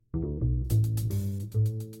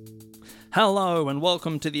Hello and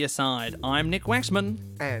welcome to The Aside. I'm Nick Waxman.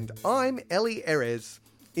 And I'm Ellie Erez.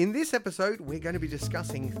 In this episode, we're going to be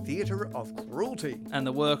discussing Theatre of Cruelty. And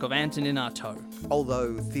the work of Antonin Artaud.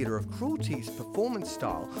 Although Theatre of Cruelty's performance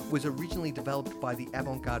style was originally developed by the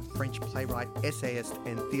avant-garde French playwright, essayist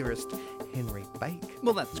and theorist Henry Bake.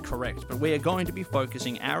 Well, that's correct, but we are going to be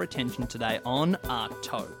focusing our attention today on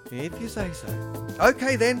Artaud. If you say so.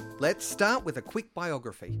 Okay then, let's start with a quick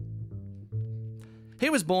biography. He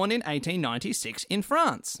was born in 1896 in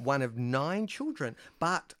France. One of 9 children,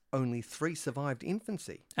 but only 3 survived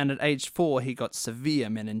infancy. And at age 4, he got severe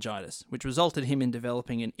meningitis, which resulted him in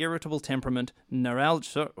developing an irritable temperament,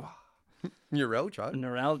 neuralgia.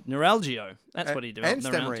 That's what he developed. And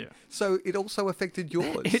stammering. So it also affected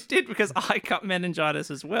yours. It did, because I got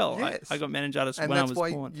meningitis as well. Yes. I got meningitis and when I was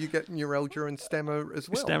born. And that's why you get neuralgia and stammer as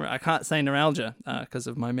well. I can't say neuralgia because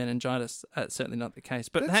of my meningitis. That's certainly not the case.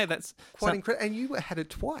 But that's quite incredible. And you had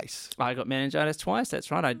it twice. I got meningitis twice.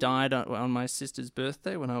 That's right. I died on my sister's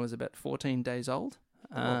birthday when I was about 14 days old.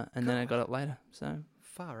 And then I got it later. So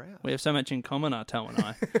far out. We have so much in common, Artaud and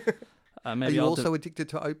I. Maybe Are you also addicted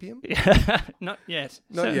to opium? Not yet.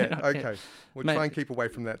 Not yet. Okay. Yet. We'll try and keep away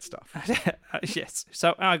from that stuff. Yes.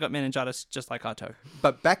 So I got meningitis just like Artaud.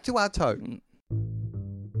 But back to Artaud.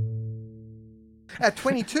 At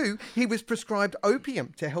 22, he was prescribed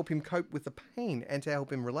opium to help him cope with the pain and to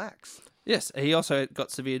help him relax. Yes, he also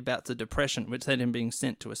got severe bouts of depression, which led him being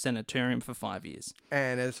sent to a sanitarium for 5 years.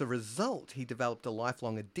 And as a result, he developed a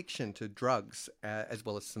lifelong addiction to drugs, as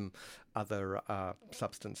well as some other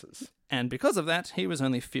substances. And because of that, he was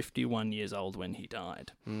only 51 years old when he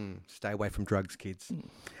died. Stay away from drugs, kids.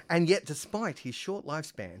 And yet, despite his short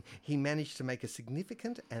lifespan, he managed to make a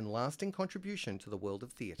significant and lasting contribution to the world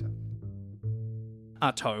of theatre.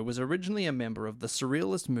 Artaud was originally a member of the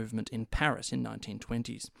Surrealist movement in Paris in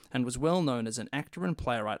 1920s and was well known as an actor and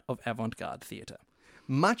playwright of avant-garde theatre.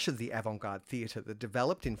 Much of the avant-garde theatre that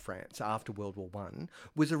developed in France after World War I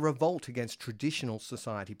was a revolt against traditional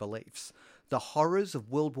society beliefs. The horrors of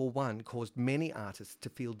World War I caused many artists to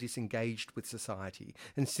feel disengaged with society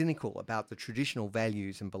and cynical about the traditional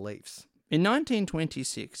values and beliefs. In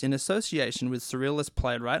 1926, in association with Surrealist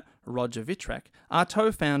playwright Roger Vitrac,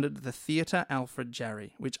 Artaud founded the Theatre Alfred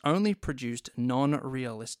Jarry, which only produced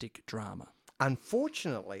non-realistic drama.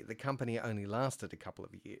 Unfortunately, the company only lasted a couple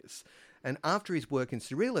of years, and after his work in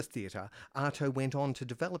Surrealist theatre, Artaud went on to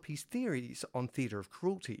develop his theories on theatre of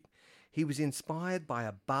cruelty. He was inspired by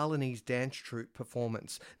a Balinese dance troupe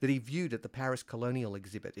performance that he viewed at the Paris Colonial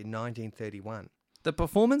exhibit in 1931. The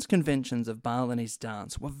performance conventions of Balinese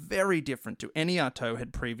dance were very different to any Artaud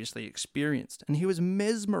had previously experienced, and he was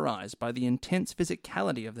mesmerised by the intense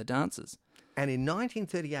physicality of the dancers. And in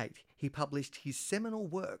 1938, he published his seminal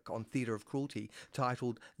work on theatre of cruelty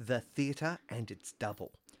titled The Theatre and Its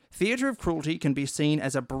Double. Theatre of cruelty can be seen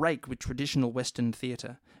as a break with traditional Western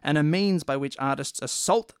theatre, and a means by which artists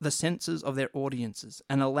assault the senses of their audiences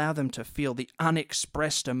and allow them to feel the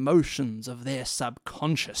unexpressed emotions of their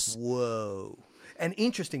subconscious. Whoa. An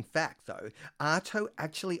interesting fact, though, Artaud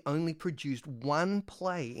actually only produced 1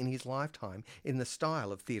 play in his lifetime in the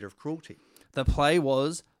style of theatre of cruelty. The play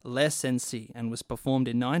was Les Sensi and was performed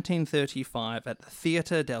in 1935 at the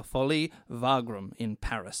Théâtre de Folie Wagram in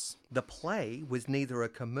Paris. The play was neither a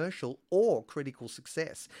commercial or critical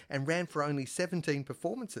success and ran for only 17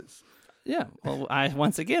 performances. Yeah, well,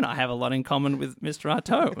 once again, I have a lot in common with Mr.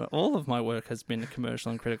 Artaud. All of my work has been a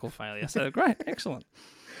commercial and critical failure, so great, excellent.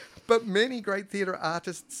 But many great theatre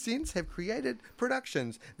artists since have created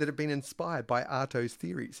productions that have been inspired by Artaud's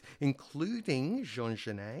theories, including Jean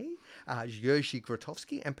Genet, Jerzy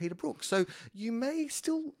Grotowski and Peter Brook. So you may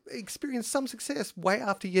still experience some success way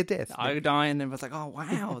after your death. I die and then was like, oh,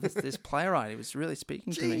 wow, this playwright, he was really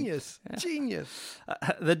speaking to me. Genius.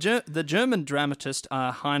 The German dramatist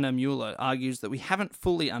Heiner Müller argues that we haven't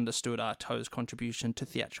fully understood Artaud's contribution to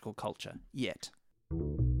theatrical culture yet.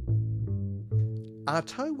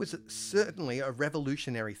 Artaud was certainly a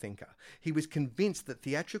revolutionary thinker. He was convinced that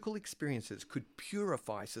theatrical experiences could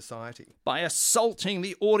purify society. By assaulting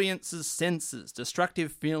the audience's senses,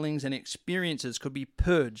 destructive feelings and experiences could be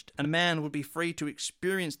purged, and a man would be free to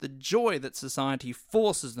experience the joy that society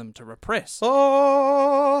forces them to repress.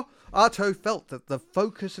 Oh! Artaud felt that the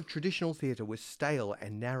focus of traditional theatre was stale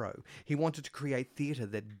and narrow. He wanted to create theatre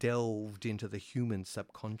that delved into the human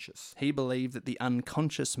subconscious. He believed that the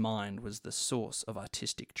unconscious mind was the source of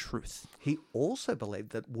artistic truth. He also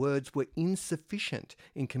believed that words were insufficient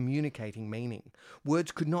in communicating meaning.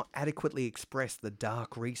 Words could not adequately express the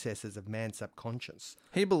dark recesses of man's subconscious.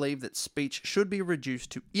 He believed that speech should be reduced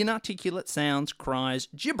to inarticulate sounds, cries,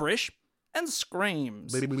 gibberish, and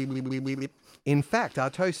screams. In fact,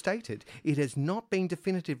 Artaud stated, it has not been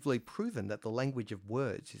definitively proven that the language of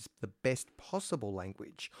words is the best possible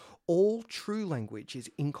language. All true language is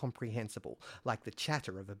incomprehensible, like the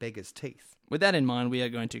chatter of a beggar's teeth. With that in mind, we are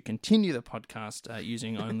going to continue the podcast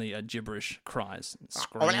using only gibberish cries and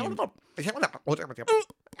screams.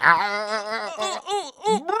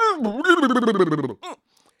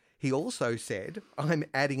 He also said, I'm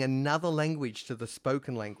adding another language to the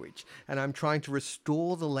spoken language, and I'm trying to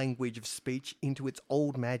restore the language of speech into its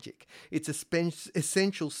old magic, its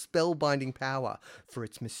essential spellbinding power, for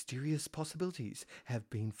its mysterious possibilities have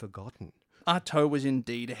been forgotten. Artaud was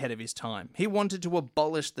indeed ahead of his time. He wanted to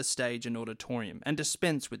abolish the stage and auditorium and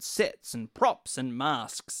dispense with sets and props and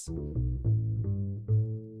masks.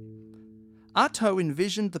 Artaud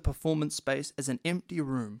envisioned the performance space as an empty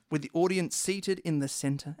room, with the audience seated in the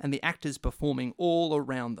centre and the actors performing all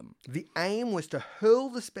around them. The aim was to hurl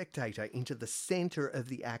the spectator into the centre of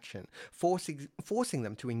the action, forcing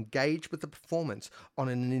them to engage with the performance on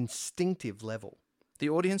an instinctive level. The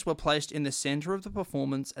audience were placed in the centre of the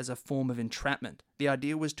performance as a form of entrapment. The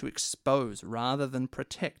idea was to expose rather than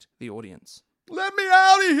protect the audience. Let me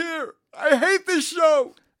out of here! I hate this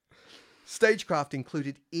show! Stagecraft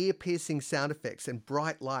included ear-piercing sound effects and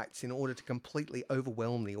bright lights in order to completely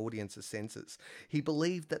overwhelm the audience's senses. He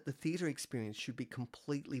believed that the theatre experience should be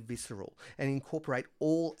completely visceral and incorporate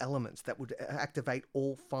all elements that would activate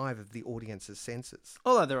all 5 of the audience's senses.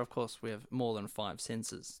 Although there, of course, we have more than 5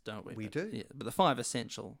 senses, don't we? We do. Yeah, but the 5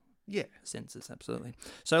 essential Yeah. senses, absolutely.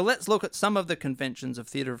 So let's look at some of the conventions of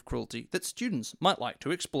theatre of cruelty that students might like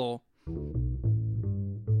to explore.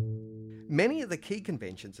 Many of the key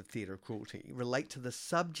conventions of theatre of cruelty relate to the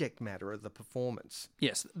subject matter of the performance.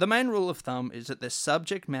 Yes, the main rule of thumb is that the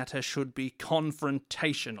subject matter should be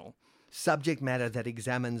confrontational. Subject matter that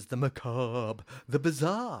examines the macabre, the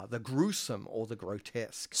bizarre, the gruesome, or the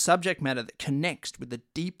grotesque. Subject matter that connects with the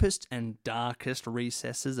deepest and darkest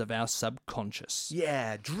recesses of our subconscious.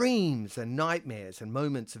 Yeah, dreams and nightmares and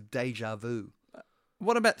moments of deja vu.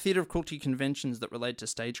 What about theatre of cruelty conventions that relate to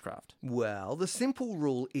stagecraft? Well, the simple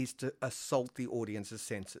rule is to assault the audience's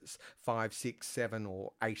senses. 5, 6, 7,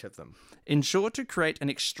 or 8 of them. Ensure to create an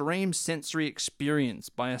extreme sensory experience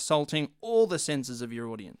by assaulting all the senses of your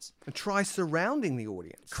audience. And try surrounding the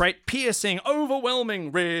audience. Create piercing,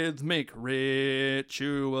 overwhelming, rhythmic,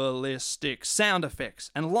 ritualistic sound effects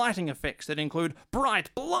and lighting effects that include bright,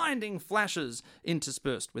 blinding flashes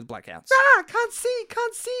interspersed with blackouts. Ah, can't see,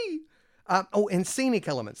 can't see. And scenic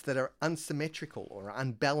elements that are unsymmetrical or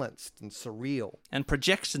unbalanced and surreal. And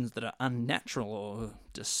projections that are unnatural or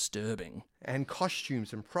disturbing. And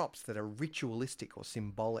costumes and props that are ritualistic or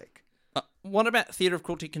symbolic. What about theatre of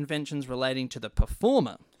cruelty conventions relating to the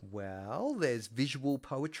performer? Well, there's visual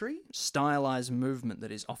poetry. Stylized movement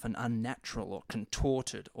that is often unnatural or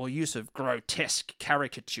contorted, or use of grotesque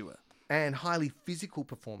caricature. And highly physical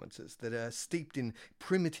performances that are steeped in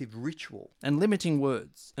primitive ritual. And limiting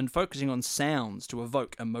words, and focusing on sounds to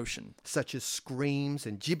evoke emotion. Such as screams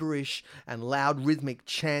and gibberish and loud rhythmic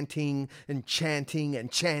chanting and chanting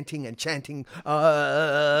and chanting and chanting.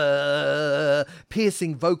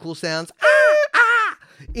 Piercing vocal sounds.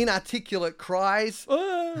 Inarticulate cries.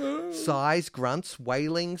 Sighs, grunts,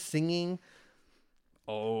 wailing, singing.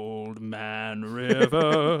 Old Man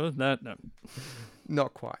River. No.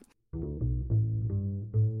 Not quite.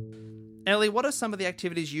 Ellie, what are some of the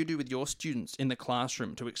activities you do with your students in the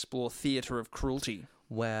classroom to explore theatre of cruelty?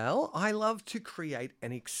 Well, I love to create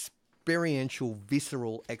an experiential,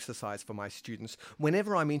 visceral exercise for my students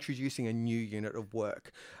whenever I'm introducing a new unit of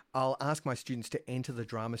work. I'll ask my students to enter the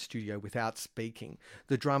drama studio without speaking.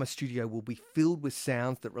 The drama studio will be filled with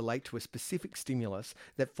sounds that relate to a specific stimulus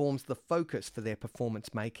that forms the focus for their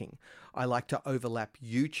performance making. I like to overlap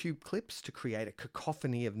YouTube clips to create a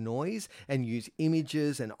cacophony of noise and use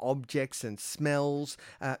images and objects and smells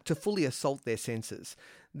to fully assault their senses.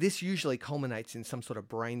 This usually culminates in some sort of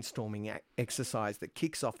brainstorming exercise that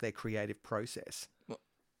kicks off their creative process.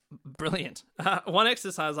 Brilliant. One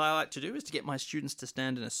exercise I like to do is to get my students to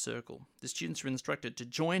stand in a circle. The students are instructed to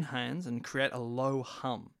join hands and create a low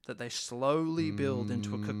hum that they slowly build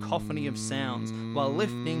into a cacophony of sounds while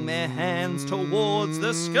lifting their hands towards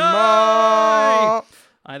the sky.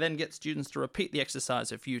 I then get students to repeat the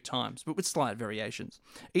exercise a few times, but with slight variations.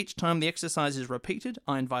 Each time the exercise is repeated,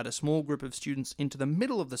 I invite a small group of students into the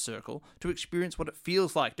middle of the circle to experience what it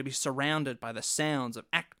feels like to be surrounded by the sounds of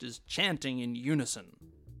actors chanting in unison.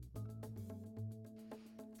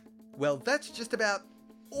 Well, that's just about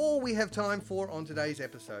all we have time for on today's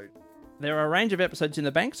episode. There are a range of episodes in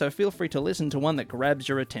the bank, so feel free to listen to one that grabs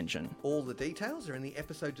your attention. All the details are in the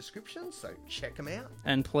episode description, so check them out.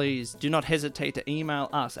 And please do not hesitate to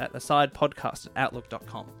email us at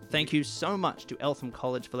thesidepodcast@outlook.com. Thank you so much to Eltham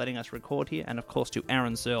College for letting us record here, and of course to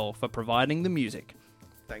Aaron Searle for providing the music.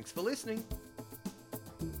 Thanks for listening.